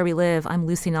 This is Where We Live. I'm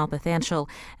Lucy Nalpathanchel.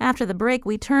 After the break,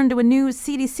 we turn to a new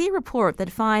CDC report that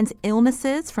finds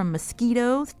illnesses from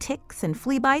mosquitoes, ticks, and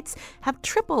flea bites have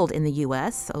tripled in the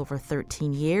U.S. over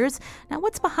 13 years. Now,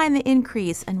 what's behind the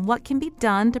increase and what can be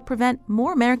done to prevent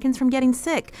more Americans from getting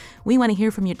sick? We want to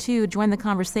hear from you, too. Join the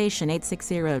conversation,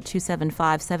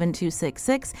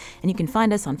 860-275-7266. And you can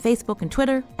find us on Facebook and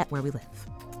Twitter at Where We Live.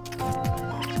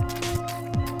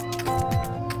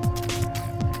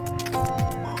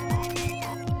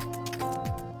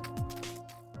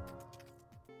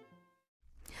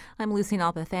 I'm Lucy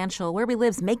Nalpathanchel. Where We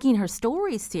Live's Making Her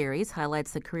Story series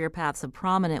highlights the career paths of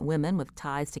prominent women with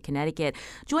ties to Connecticut.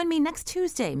 Join me next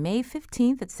Tuesday, May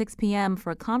 15th at 6 p.m.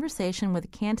 for a conversation with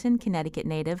Canton, Connecticut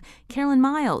native Carolyn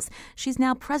Miles. She's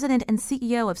now president and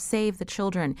CEO of Save the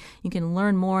Children. You can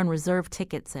learn more and reserve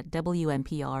tickets at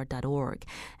WNPR.org.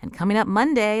 And coming up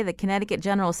Monday, the Connecticut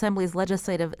General Assembly's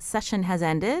legislative session has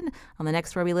ended. On the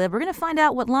next Where We Live, we're going to find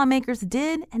out what lawmakers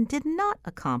did and did not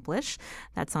accomplish.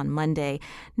 That's on Monday.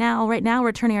 Right now,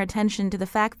 we're turning our attention to the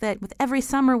fact that with every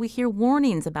summer, we hear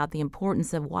warnings about the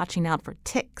importance of watching out for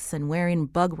ticks and wearing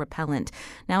bug repellent.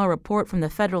 Now, a report from the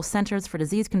Federal Centers for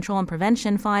Disease Control and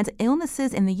Prevention finds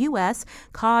illnesses in the U.S.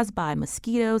 caused by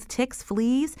mosquitoes, ticks,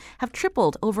 fleas have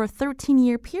tripled over a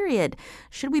 13-year period.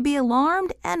 Should we be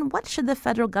alarmed? And what should the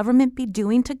federal government be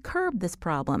doing to curb this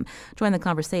problem? Join the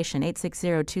conversation,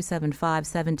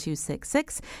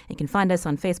 860-275-7266. You can find us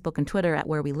on Facebook and Twitter at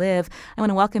Where We Live. I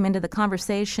want to welcome into the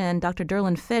conversation Dr.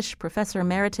 Derlin Fish, Professor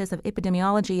Emeritus of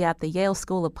Epidemiology at the Yale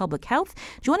School of Public Health,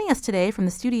 joining us today from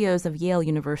the studios of Yale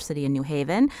University in New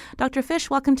Haven. Dr.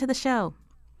 Fish, welcome to the show.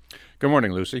 Good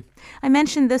morning, Lucy. I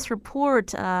mentioned this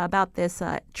report about this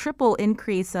triple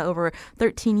increase over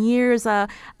 13 years.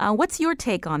 What's your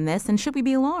take on this, and should we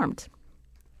be alarmed?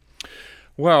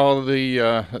 Well,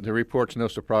 the report's no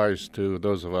surprise to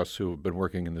those of us who have been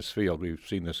working in this field. We've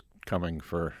seen this coming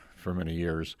for many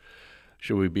years.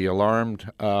 Should we be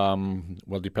alarmed? Well,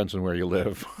 it depends on where you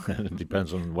live, and it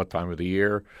depends on what time of the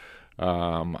year.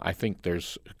 I think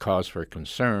there's cause for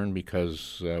concern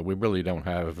because we really don't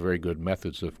have very good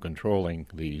methods of controlling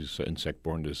these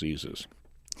insect-borne diseases.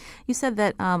 You said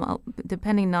that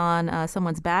depending on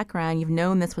someone's background, you've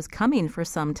known this was coming for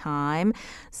some time.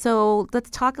 So let's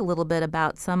talk a little bit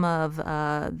about some of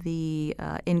the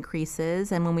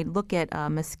increases. And when we look at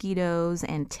mosquitoes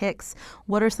and ticks,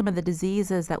 what are some of the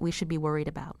diseases that we should be worried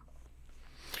about?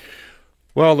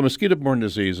 Well, the mosquito-borne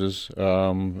diseases,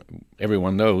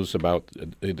 everyone knows about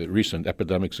the recent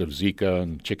epidemics of Zika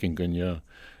and chikungunya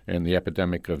and the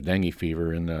epidemic of dengue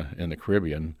fever in the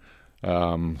Caribbean.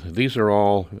 These are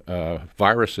all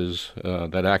viruses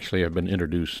that actually have been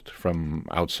introduced from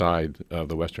outside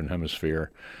the Western Hemisphere,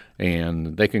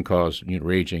 and they can cause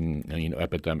raging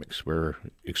epidemics. We're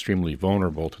extremely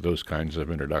vulnerable to those kinds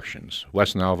of introductions.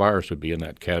 West Nile virus would be in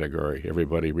that category.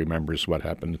 Everybody remembers what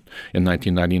happened in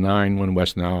 1999 when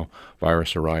West Nile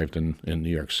virus arrived in New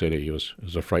York City. It was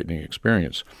a frightening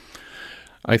experience.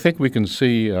 I think we can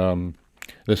see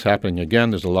this happening again.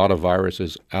 There's a lot of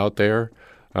viruses out there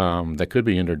that could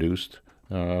be introduced.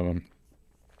 And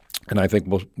I think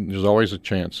there's always a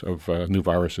chance of new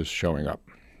viruses showing up.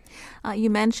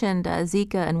 You mentioned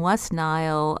Zika and West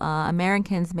Nile.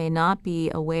 Americans may not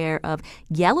be aware of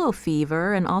yellow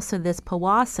fever and also this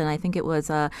Powassan. I think it was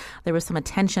there was some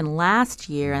attention last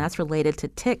year, and that's related to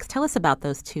ticks. Tell us about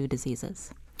those two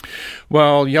diseases.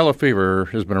 Well, yellow fever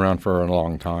has been around for a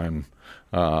long time.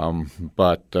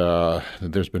 But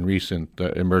there's been recent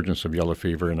emergence of yellow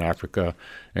fever in Africa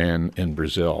and in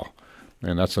Brazil.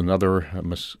 And that's another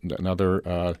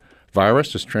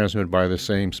virus that's transmitted by the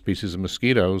same species of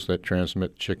mosquitoes that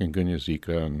transmit chikungunya,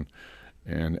 Zika,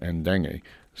 and dengue.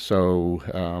 So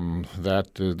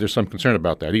there's some concern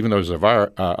about that. Even though there's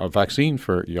a vaccine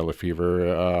for yellow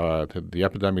fever, the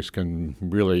epidemics can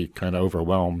really kind of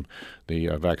overwhelm the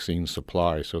vaccine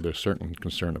supply. So there's certain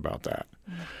concern about that.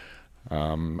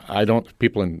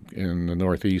 People in the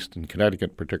Northeast and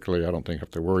Connecticut particularly, I don't think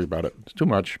have to worry about it too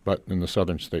much, but in the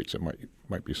southern states it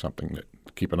might be something to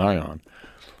keep an eye on.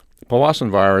 The Powassan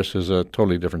virus is a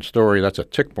totally different story. That's a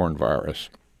tick-borne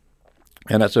virus,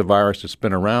 and that's a virus that's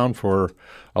been around for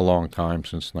a long time,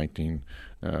 since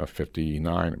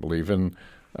 1959, I believe. And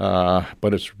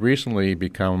but it's recently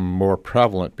become more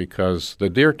prevalent because the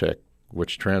deer tick,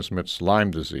 which transmits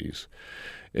Lyme disease,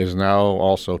 is now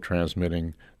also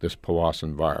transmitting this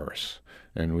Powassan virus.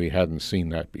 And we hadn't seen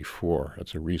that before.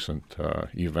 It's a recent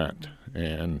event.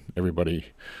 And everybody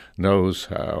knows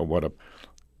what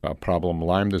a problem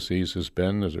Lyme disease has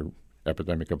been. There's an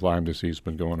epidemic of Lyme disease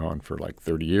been going on for like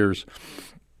 30 years.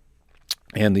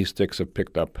 And these ticks have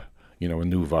picked up, a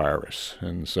new virus.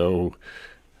 And so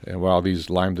while these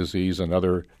Lyme disease and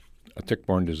other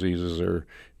tick-borne diseases are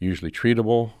usually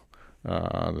treatable,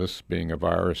 this being a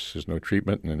virus, there's no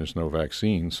treatment and there's no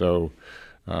vaccine. So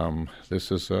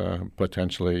this is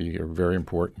potentially a very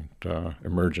important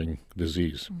emerging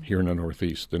disease here in the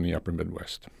Northeast and the upper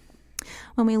Midwest.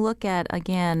 When we look at,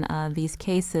 again, these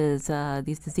cases,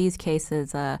 these disease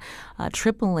cases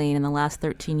tripling in the last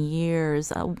 13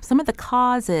 years, some of the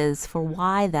causes for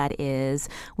why that is,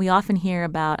 we often hear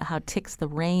about how ticks, the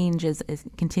range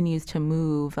continues to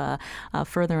move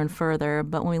further and further.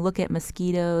 But when we look at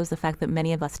mosquitoes, the fact that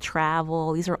many of us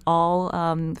travel, these are all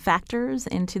factors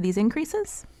into these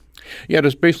increases? Yeah,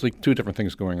 there's basically two different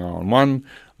things going on. One,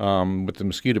 with the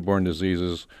mosquito-borne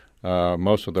diseases,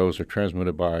 most of those are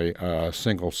transmitted by a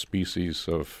single species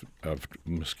of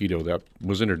mosquito that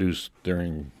was introduced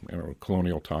during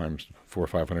colonial times 400 or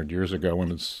 500 years ago,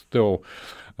 and it's still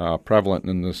prevalent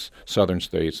in the southern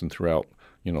states and throughout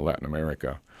Latin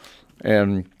America.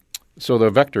 And so the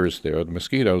vectors there, the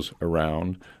mosquitoes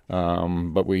around,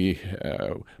 but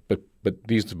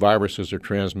these viruses are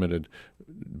transmitted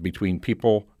between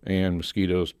people and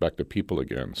mosquitoes back to people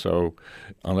again. So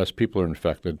unless people are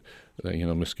infected,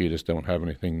 mosquitoes don't have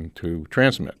anything to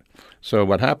transmit. So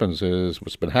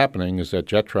what's been happening is that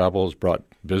jet travel has brought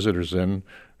visitors in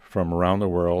from around the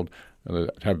world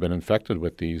that have been infected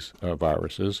with these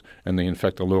viruses, and they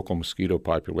infect the local mosquito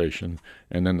population,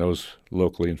 and then those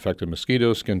locally infected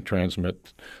mosquitoes can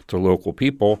transmit to local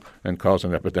people and cause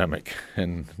an epidemic.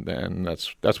 And then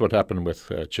that's what happened with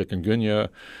chikungunya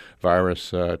virus.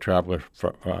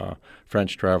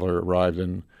 French traveler arrived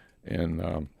in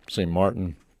St.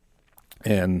 Martin,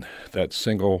 and that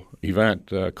single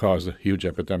event caused a huge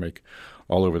epidemic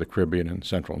all over the Caribbean and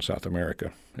Central and South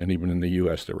America, and even in the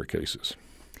U.S. there were cases.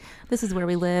 This is Where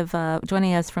We Live.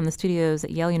 Joining us from the studios at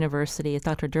Yale University is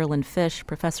Dr. Derlin Fish,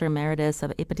 Professor Emeritus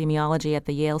of Epidemiology at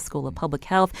the Yale School of Public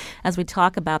Health, as we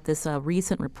talk about this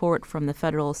recent report from the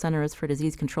Federal Centers for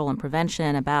Disease Control and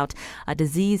Prevention about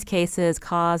disease cases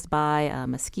caused by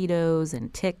mosquitoes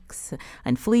and ticks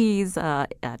and fleas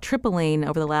tripling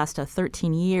over the last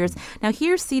 13 years. Now,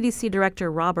 here's CDC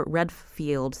Director Robert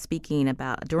Redfield speaking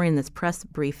about during this press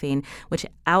briefing, which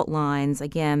outlines,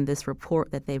 again, this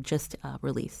report that they've just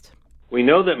released. We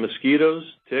know that mosquitoes,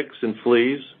 ticks, and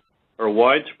fleas are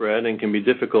widespread and can be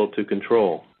difficult to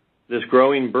control. This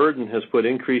growing burden has put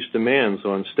increased demands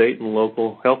on state and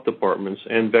local health departments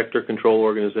and vector control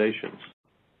organizations.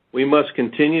 We must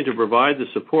continue to provide the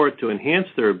support to enhance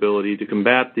their ability to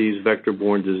combat these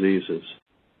vector-borne diseases.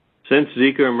 Since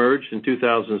Zika emerged in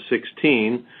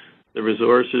 2016, the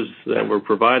resources that were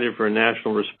provided for a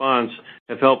national response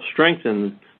have helped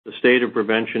strengthen the state of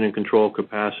prevention and control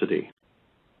capacity.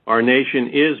 Our nation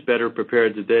is better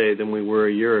prepared today than we were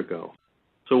a year ago.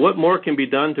 So what more can be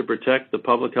done to protect the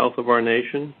public health of our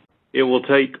nation? It will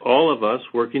take all of us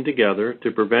working together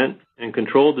to prevent and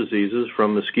control diseases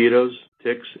from mosquitoes,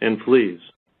 ticks, and fleas.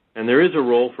 And there is a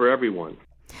role for everyone.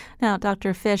 Now,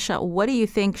 Dr. Fish, what do you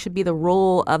think should be the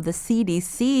role of the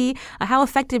CDC? How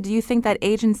effective do you think that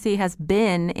agency has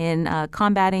been in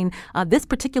combating this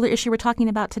particular issue we're talking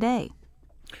about today?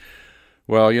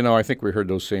 Well, I think we heard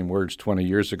those same words 20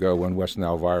 years ago when West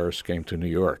Nile virus came to New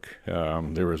York.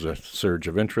 There was a surge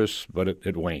of interest, but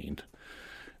it waned.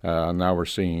 Now we're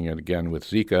seeing it again with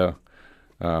Zika.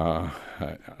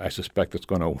 I suspect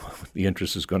the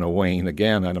interest is going to wane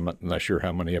again, and I'm not sure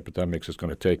how many epidemics it's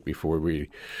going to take before we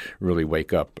really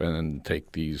wake up and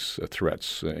take these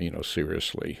threats,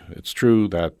 seriously. It's true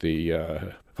that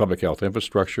the public health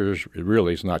infrastructure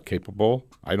really is not capable,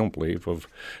 I don't believe, of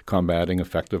combating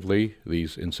effectively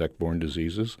these insect-borne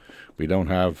diseases. We don't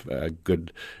have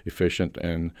good, efficient,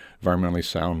 and environmentally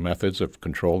sound methods of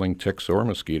controlling ticks or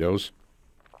mosquitoes.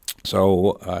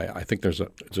 So I think there's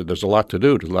a lot to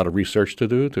do. There's a lot of research to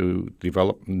do to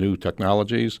develop new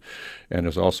technologies, and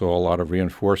there's also a lot of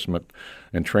reinforcement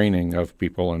and training of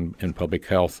people in public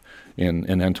health in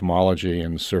entomology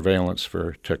and surveillance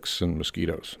for ticks and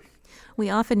mosquitoes. We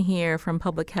often hear from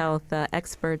public health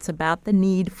experts about the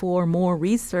need for more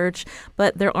research,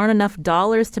 but there aren't enough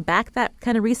dollars to back that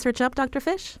kind of research up, Dr.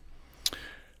 Fish?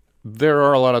 There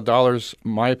are a lot of dollars.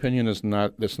 My opinion is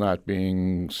it's not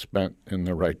being spent in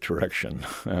the right direction.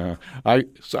 I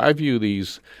view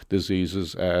these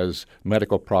diseases as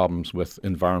medical problems with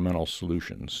environmental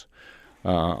solutions.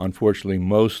 Unfortunately,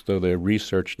 most of the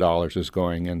research dollars is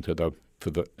going into the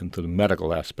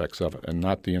medical aspects of it, and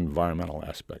not the environmental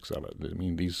aspects of it. I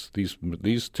mean, these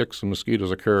ticks and mosquitoes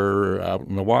occur out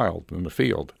in the wild, in the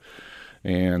field,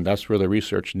 and that's where the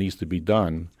research needs to be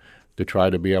done to try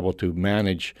to be able to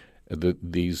manage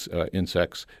these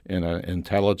insects in an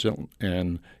intelligent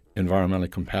and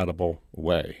environmentally compatible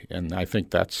way. And I think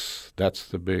that's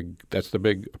the big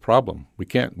problem. We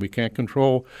can't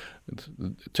control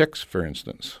ticks, for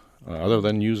instance, other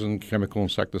than using chemical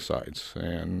insecticides.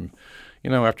 And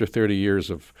after 30 years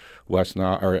of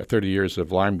 30 years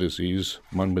of Lyme disease,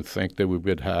 one would think that we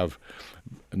would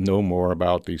know more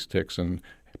about these ticks and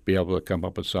be able to come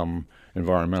up with some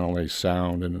environmentally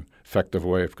sound and effective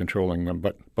way of controlling them,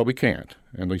 but we can't.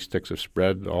 And these ticks have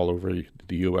spread all over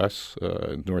the U.S.,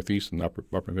 Northeast and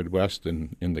upper Midwest,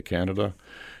 and into Canada,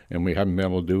 and we haven't been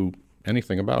able to do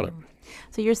anything about it.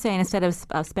 So you're saying instead of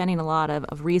spending a lot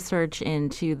of research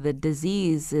into the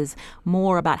disease is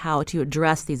more about how to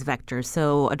address these vectors,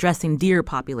 so addressing deer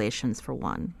populations for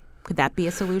one. Could that be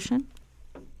a solution?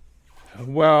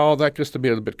 Well, that gets to be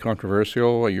a bit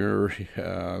controversial.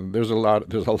 There's a lot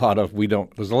we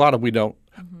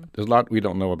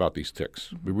don't know about these ticks.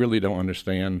 Mm-hmm. We really don't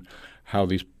understand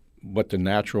what the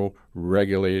natural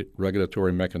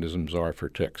regulatory mechanisms are for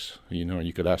ticks.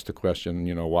 You could ask the question,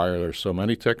 why are there so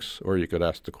many ticks, or you could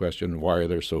ask the question, why are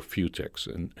there so few ticks?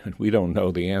 And we don't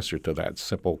know the answer to that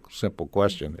simple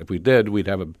question. If we did, we'd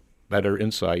have a better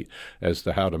insight as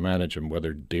to how to manage them,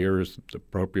 whether deer is the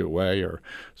appropriate way or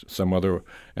some other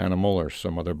animal or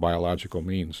some other biological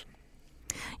means.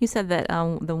 You said that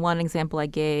the one example I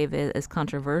gave is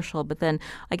controversial, but then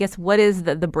I guess what is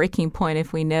the breaking point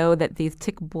if we know that these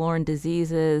tick-borne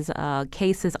diseases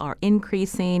cases are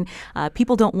increasing?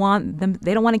 People don't want them;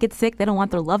 they don't want to get sick. They don't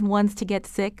want their loved ones to get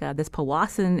sick. This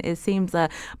Powassan seems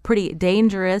pretty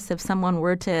dangerous if someone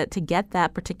were to get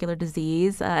that particular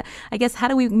disease. I guess how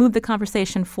do we move the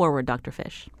conversation forward, Dr.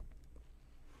 Fish?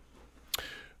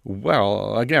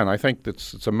 Well, again, I think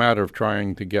it's a matter of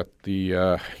trying to get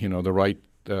the right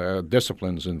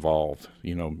disciplines involved.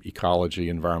 Ecology,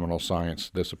 environmental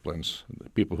science disciplines,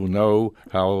 people who know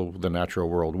how the natural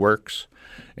world works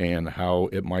and how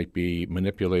it might be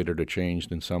manipulated or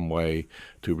changed in some way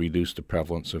to reduce the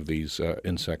prevalence of these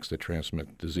insects that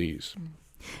transmit disease.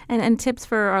 And tips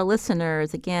for our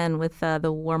listeners, again, with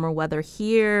the warmer weather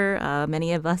here.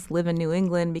 Many of us live in New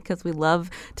England because we love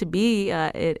to be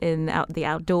in the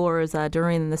outdoors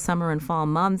during the summer and fall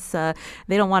months. They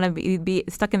don't want to be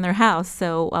stuck in their house.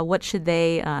 So what do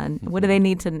they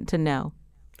need to know?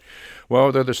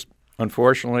 Well,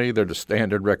 unfortunately, they're the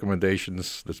standard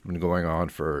recommendations that's been going on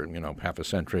for half a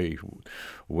century.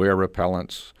 Wear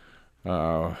repellents.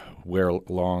 Wear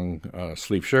long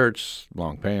sleeve shirts,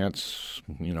 long pants,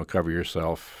 cover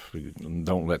yourself.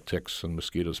 Don't let ticks and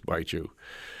mosquitoes bite you.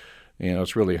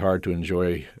 It's really hard to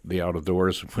enjoy the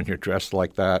outdoors when you're dressed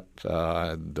like that.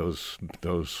 Those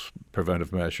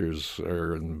preventive measures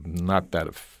are not that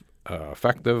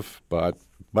effective, but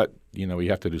you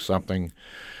have to do something.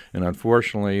 And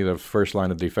unfortunately, the first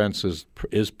line of defense is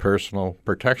personal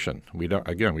protection. We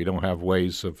don't have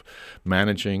ways of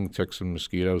managing ticks and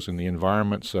mosquitoes in the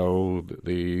environment, so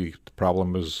the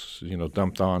problem is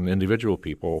dumped on individual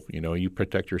people. You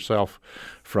protect yourself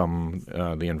from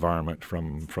the environment,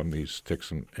 from these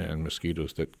ticks and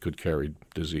mosquitoes that could carry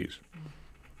disease.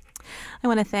 I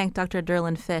want to thank Dr.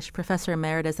 Derlin Fish, Professor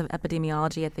Emeritus of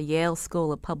Epidemiology at the Yale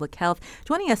School of Public Health,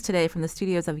 joining us today from the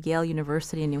studios of Yale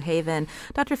University in New Haven.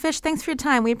 Dr. Fish, thanks for your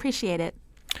time. We appreciate it.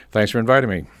 Thanks for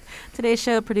inviting me. Today's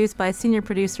show produced by senior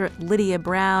producer Lydia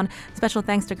Brown. Special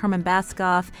thanks to Carmen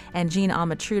Baskoff and Jean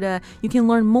Amatruda. You can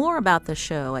learn more about the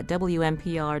show at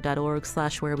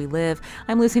WNPR.org/wherewelive.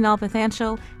 I'm Lucy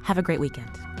Nalpathanchel. Have a great weekend.